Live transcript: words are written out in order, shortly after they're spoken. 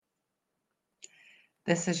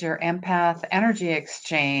This is your Empath energy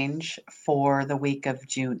exchange for the week of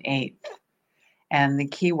June 8th. And the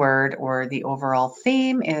keyword or the overall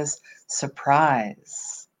theme is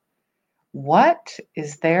surprise. What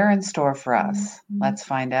is there in store for us? Let's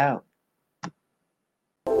find out.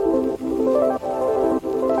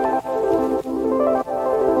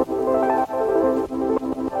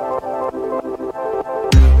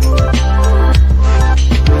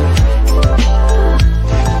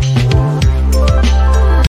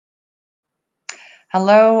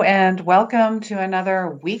 Hello and welcome to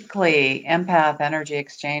another weekly Empath Energy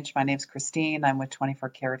Exchange. My name is Christine. I'm with 24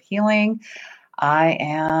 Karat Healing. I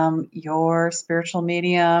am your spiritual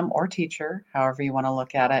medium or teacher, however you want to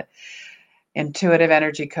look at it, intuitive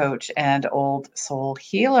energy coach and old soul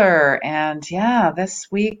healer. And yeah, this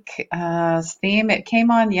week's theme, it came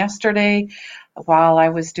on yesterday while I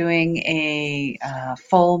was doing a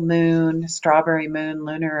full moon, strawberry moon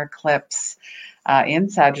lunar eclipse in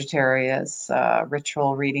Sagittarius,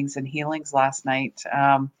 ritual readings and healings last night.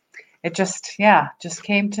 It just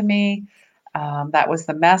came to me. That was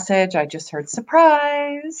the message. I just heard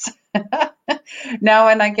surprise. Now,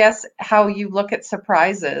 and I guess how you look at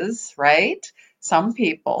surprises, right? Some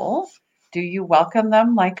people, do you welcome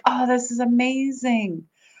them like, oh, this is amazing?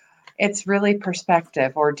 It's really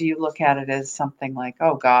perspective, or do you look at it as something like,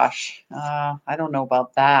 oh gosh, I don't know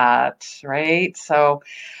about that, right? So,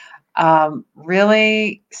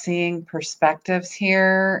 really seeing perspectives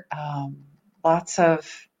here.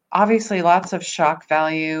 Obviously lots of shock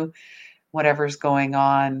value, whatever's going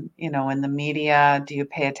on, in the media. Do you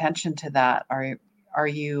pay attention to that? Are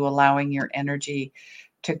you allowing your energy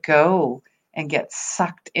to go and get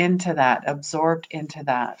sucked into that, absorbed into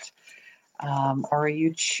that? Or are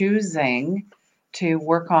you choosing to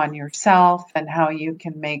work on yourself and how you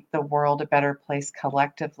can make the world a better place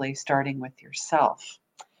collectively, starting with yourself?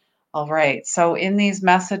 All right, so in these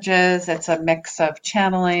messages, it's a mix of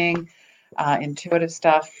channeling, intuitive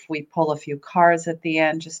stuff. We pull a few cards at the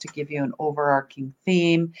end just to give you an overarching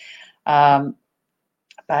theme. But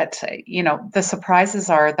the surprises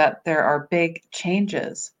are that there are big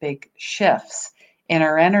changes, big shifts in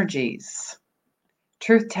our energies.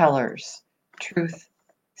 Truth tellers, truth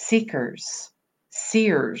seekers,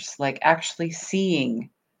 seers, like actually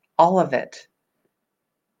seeing all of it.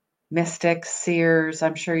 Mystics, seers,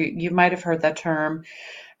 I'm sure you might have heard that term.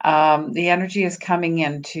 The energy is coming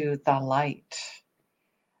into the light.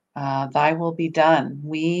 Thy will be done.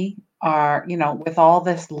 We are, with all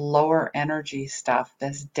this lower energy stuff,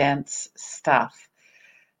 this dense stuff,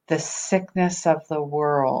 the sickness of the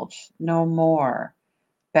world, no more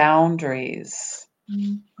boundaries,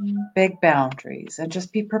 big boundaries, and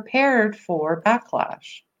just be prepared for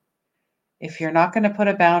backlash. If you're not going to put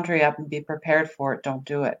a boundary up and be prepared for it, don't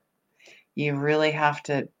do it. You really have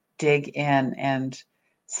to dig in and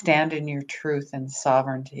stand in your truth and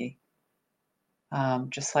sovereignty.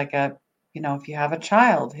 Just like if you have a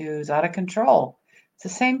child who's out of control, it's the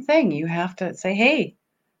same thing. You have to say, hey,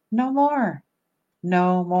 no more,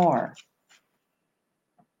 no more.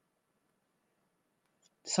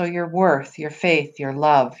 So your worth, your faith, your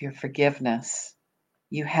love, your forgiveness,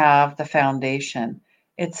 you have the foundation.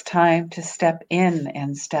 It's time to step in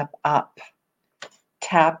and step up.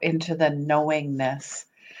 Tap into the knowingness.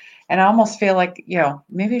 And I almost feel like,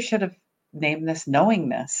 maybe I should have named this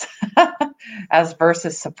knowingness as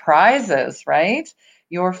versus surprises, right?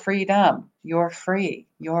 Your freedom, you're free,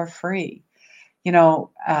 you're free.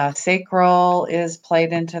 Sacral is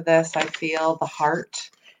played into this. I feel the heart.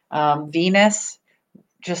 Venus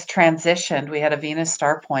just transitioned. We had a Venus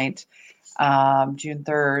star point, June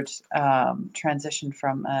 3rd, transitioned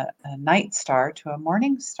from a night star to a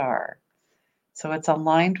morning star. So it's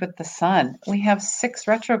aligned with the sun. We have 6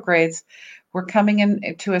 retrogrades. We're coming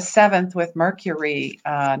into a 7th with Mercury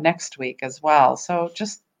next week as well. So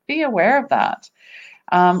just be aware of that.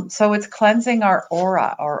 So it's cleansing our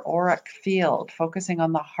aura, our auric field, focusing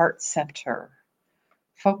on the heart center.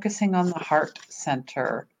 Focusing on the heart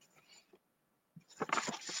center.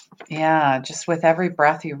 Yeah, just with every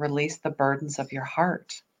breath, you release the burdens of your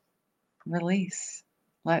heart. Release.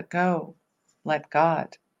 Let go. Let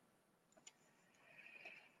God.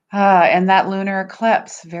 And that lunar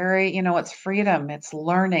eclipse, very, it's freedom, it's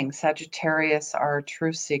learning. Sagittarius are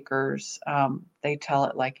truth seekers. They tell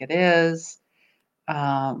it like it is.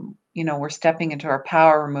 We're stepping into our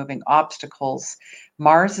power, removing obstacles.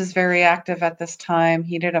 Mars is very active at this time.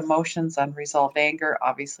 Heated emotions, unresolved anger,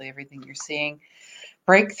 obviously everything you're seeing.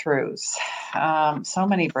 Breakthroughs, so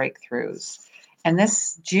many breakthroughs. And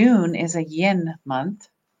this June is a yin month.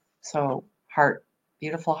 So heart,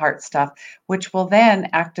 beautiful heart stuff, which will then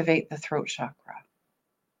activate the throat chakra.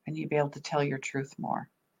 and you'll be able to tell your truth more.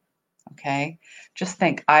 Okay? Just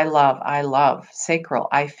think, I love. Sacral,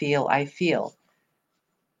 I feel.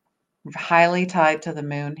 Highly tied to the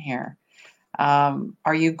moon here.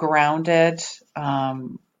 Are you grounded?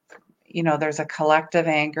 There's a collective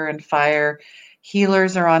anger and fire.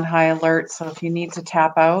 Healers are on high alert. So if you need to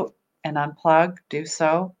tap out and unplug, do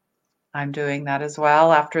so. I'm doing that as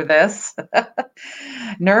well after this.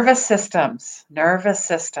 Nervous systems.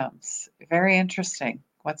 Very interesting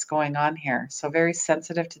what's going on here. So very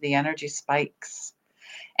sensitive to the energy spikes.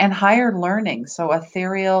 And higher learning. So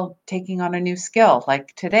ethereal, taking on a new skill.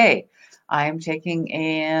 Like today, I'm taking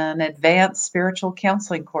an advanced spiritual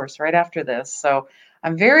counseling course right after this. So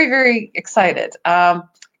I'm very, very excited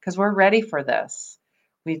because we're ready for this.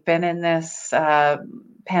 We've been in this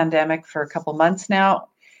pandemic for a couple months now.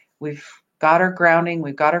 We've got our grounding,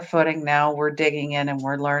 we've got our footing. Now we're digging in and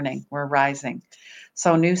we're learning, we're rising.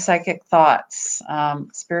 So new psychic thoughts,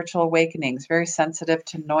 spiritual awakenings, very sensitive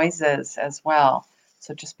to noises as well.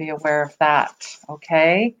 So just be aware of that,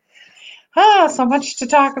 okay? So much to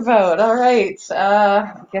talk about. All right,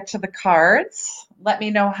 get to the cards. Let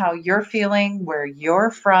me know how you're feeling, where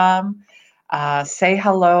you're from. Say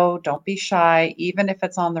hello, don't be shy, even if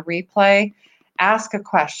it's on the replay. Ask a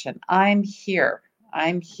question. I'm here,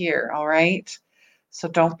 all right? So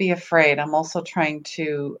don't be afraid. I'm also trying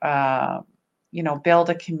to, build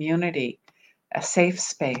a community, a safe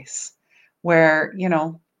space where,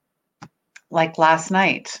 like last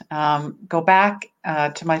night. Go back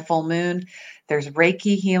to my full moon. There's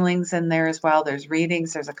Reiki healings in there as well. There's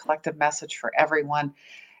readings. There's a collective message for everyone,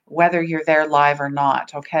 whether you're there live or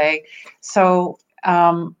not. Okay. So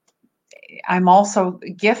I'm also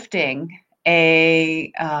gifting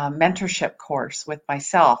a mentorship course with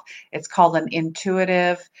myself. It's called an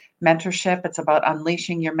intuitive mentorship. It's about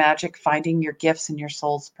unleashing your magic, finding your gifts and your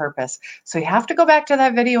soul's purpose. So you have to go back to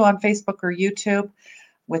that video on Facebook or YouTube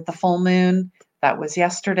with the full moon. That was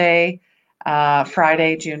yesterday,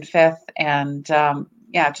 Friday, June 5th. And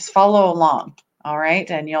just follow along. All right.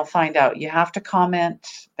 And you'll find out. You have to comment.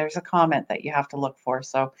 There's a comment that you have to look for.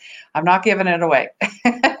 So I'm not giving it away.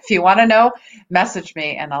 If you want to know, message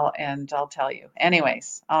me and I'll tell you.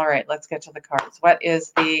 Anyways, all right, let's get to the cards. What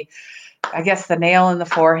is the nail in the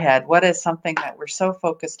forehead? What is something that we're so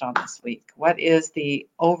focused on this week? What is the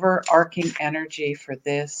overarching energy for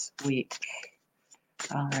this week?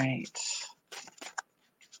 All right.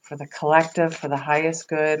 For the collective, for the highest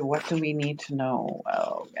good, what do we need to know?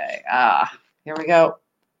 Okay. Here we go.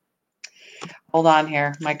 Hold on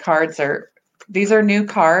here. My cards these are new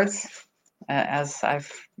cards, as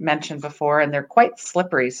I've mentioned before, and they're quite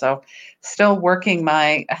slippery. So still working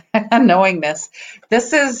my knowingness.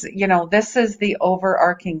 This is the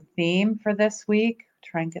overarching theme for this week.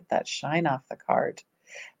 Try and get that shine off the card.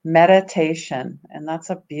 Meditation, and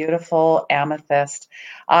that's a beautiful amethyst.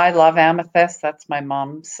 I love amethyst. That's my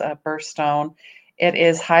mom's birthstone. It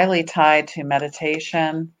is highly tied to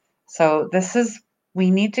meditation. So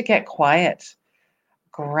we need to get quiet,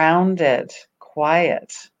 grounded,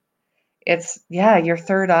 quiet. It's, your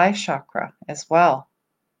third eye chakra as well.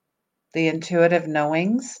 The intuitive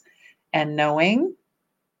knowings and knowing.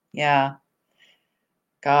 Yeah.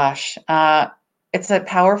 Gosh. It's a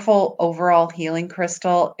powerful overall healing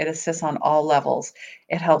crystal. It assists on all levels.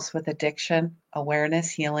 It helps with addiction, awareness,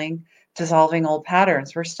 healing, dissolving old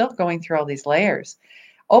patterns. We're still going through all these layers.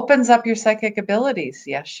 Opens up your psychic abilities.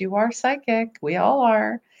 Yes, you are psychic. We all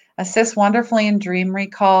are. Assists wonderfully in dream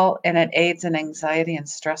recall, and it aids in anxiety and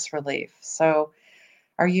stress relief. So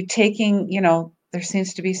are you taking, there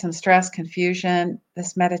seems to be some stress, confusion.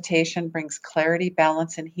 This meditation brings clarity,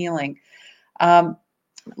 balance, and healing.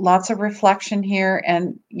 Lots of reflection here,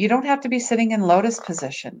 and you don't have to be sitting in lotus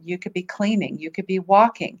position. You could be cleaning, you could be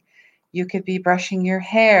walking, you could be brushing your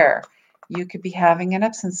hair, you could be having an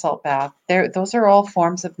Epsom salt bath. Those are all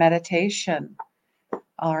forms of meditation.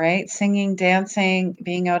 All right, singing, dancing,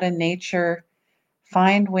 being out in nature.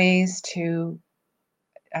 Find ways to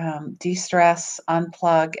de-stress,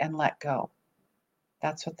 unplug, and let go.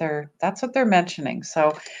 That's what they're mentioning.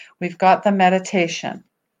 So we've got the meditation.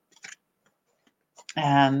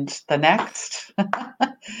 And the next,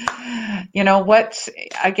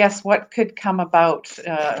 what could come about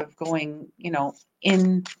going,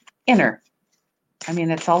 inner. I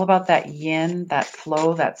mean, it's all about that yin, that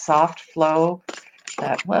flow, that soft flow,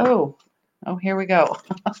 here we go.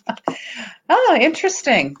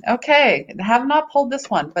 Interesting. Okay. I have not pulled this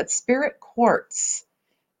one, but spirit quartz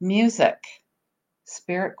music.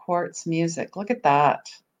 Spirit quartz music. Look at that.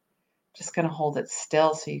 Just going to hold it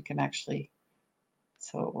still so you can actually...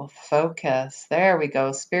 So it will focus. There we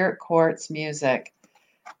go. Spirit quartz music.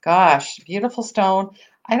 Gosh, beautiful stone.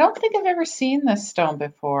 I don't think I've ever seen this stone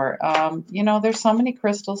before. There's so many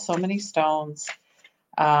crystals, so many stones.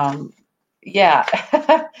 Um, yeah,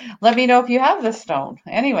 let me know if you have this stone.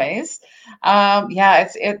 Anyways, yeah,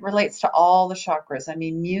 it relates to all the chakras. I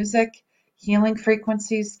mean, music, healing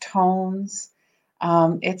frequencies, tones.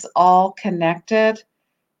 It's all connected.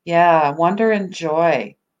 Yeah, wonder and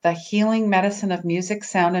joy. The healing medicine of music,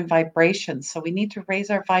 sound, and vibration. So we need to raise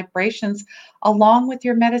our vibrations along with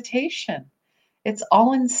your meditation. It's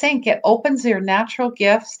all in sync. It opens your natural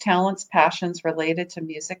gifts, talents, passions related to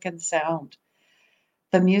music and sound,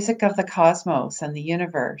 the music of the cosmos and the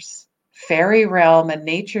universe, fairy realm and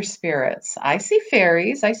nature spirits. I see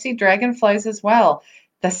fairies, I see dragonflies as well.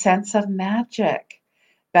 The sense of magic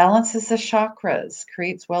balances the chakras,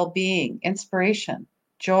 creates well being, inspiration,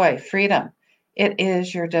 joy, freedom. It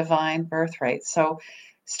is your divine birthright. So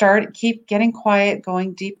keep getting quiet,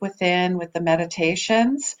 going deep within with the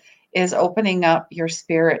meditations, is opening up your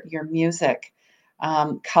spirit, your music.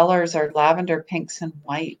 Colors are lavender, pinks, and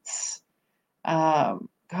whites.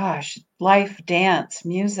 Gosh, life, dance,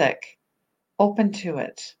 music, open to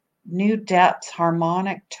it. New depths,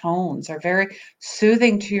 harmonic tones are very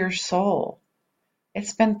soothing to your soul.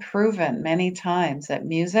 It's been proven many times that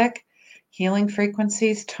music, healing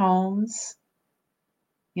frequencies, tones,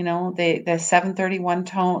 the 731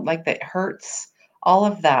 tone, like the hertz, all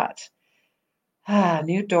of that.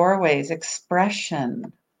 New doorways,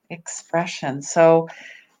 expression. So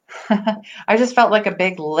I just felt like a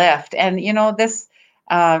big lift. And this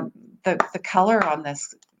the color on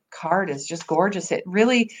this card is just gorgeous. It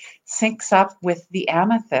really syncs up with the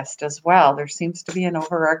amethyst as well. There seems to be an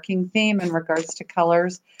overarching theme in regards to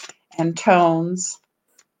colors and tones.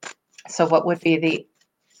 So what would be the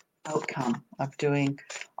outcome of doing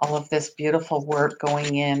all of this beautiful work,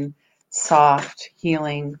 going in soft,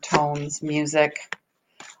 healing tones, music,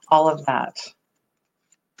 all of that?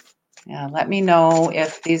 Yeah, let me know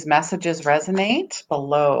if these messages resonate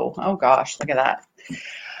below. Oh gosh, look at that.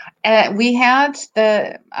 And we had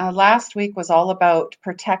the last week was all about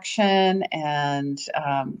protection and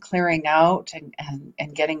clearing out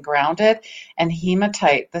and getting grounded. And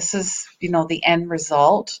hematite, this is, the end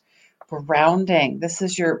result, grounding. This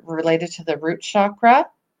is your related to the root chakra.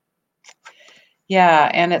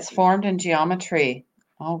 Yeah, and it's formed in geometry.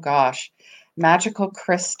 Oh gosh. Magical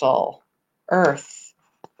crystal, earth,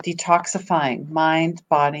 detoxifying mind,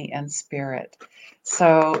 body, and spirit.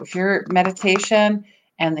 So if your meditation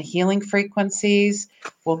and the healing frequencies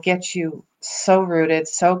will get you so rooted,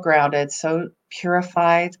 so grounded, so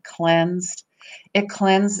purified, cleansed. It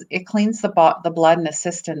cleans the blood and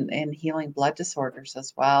assists in healing blood disorders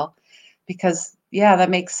as well. Because yeah,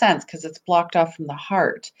 that makes sense because it's blocked off from the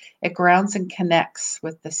heart. It grounds and connects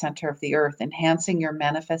with the center of the earth, enhancing your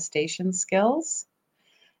manifestation skills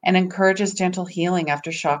and encourages gentle healing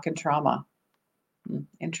after shock and trauma.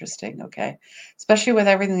 Interesting. Okay. Especially with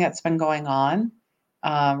everything that's been going on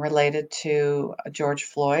related to George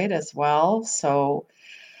Floyd as well. So,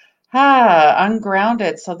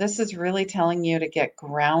 ungrounded. So, this is really telling you to get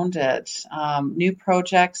grounded. New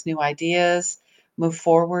projects, new ideas, move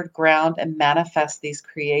forward, ground, and manifest these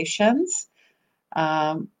creations.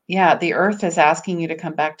 Yeah, the earth is asking you to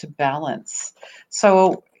come back to balance.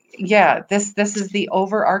 So, yeah, this is the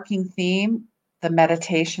overarching theme, the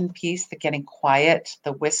meditation piece, the getting quiet,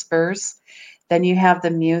 the whispers. Then you have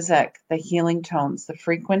the music, the healing tones, the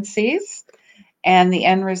frequencies, and the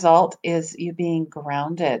end result is you being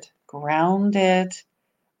grounded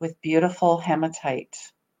with beautiful hematite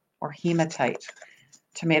or hematite.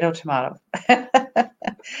 Tomato.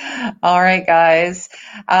 All right, guys.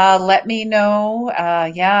 Let me know.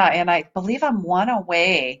 Yeah, and I believe I'm one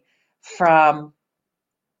away from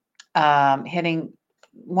hitting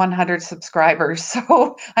 100 subscribers.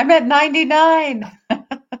 So I'm at 99.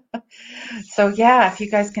 So yeah, if you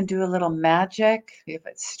guys can do a little magic, if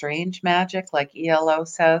it's strange magic like ELO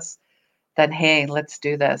says, then hey, let's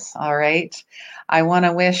do this. All right. I want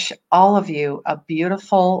to wish all of you a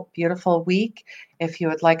beautiful, beautiful week. If you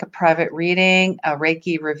would like a private reading, a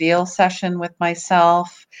Reiki reveal session with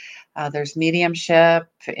myself, there's mediumship,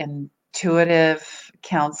 intuitive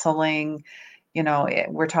counseling.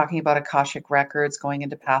 We're talking about Akashic records, going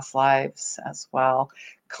into past lives as well,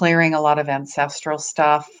 clearing a lot of ancestral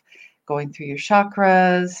stuff, going through your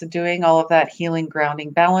chakras, doing all of that healing,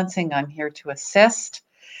 grounding, balancing. I'm here to assist.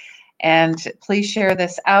 And please share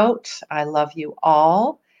this out. I love you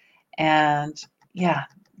all. And yeah,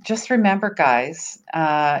 just remember, guys,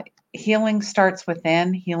 healing starts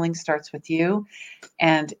within, healing starts with you,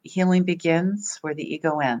 and healing begins where the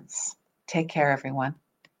ego ends. Take care, everyone.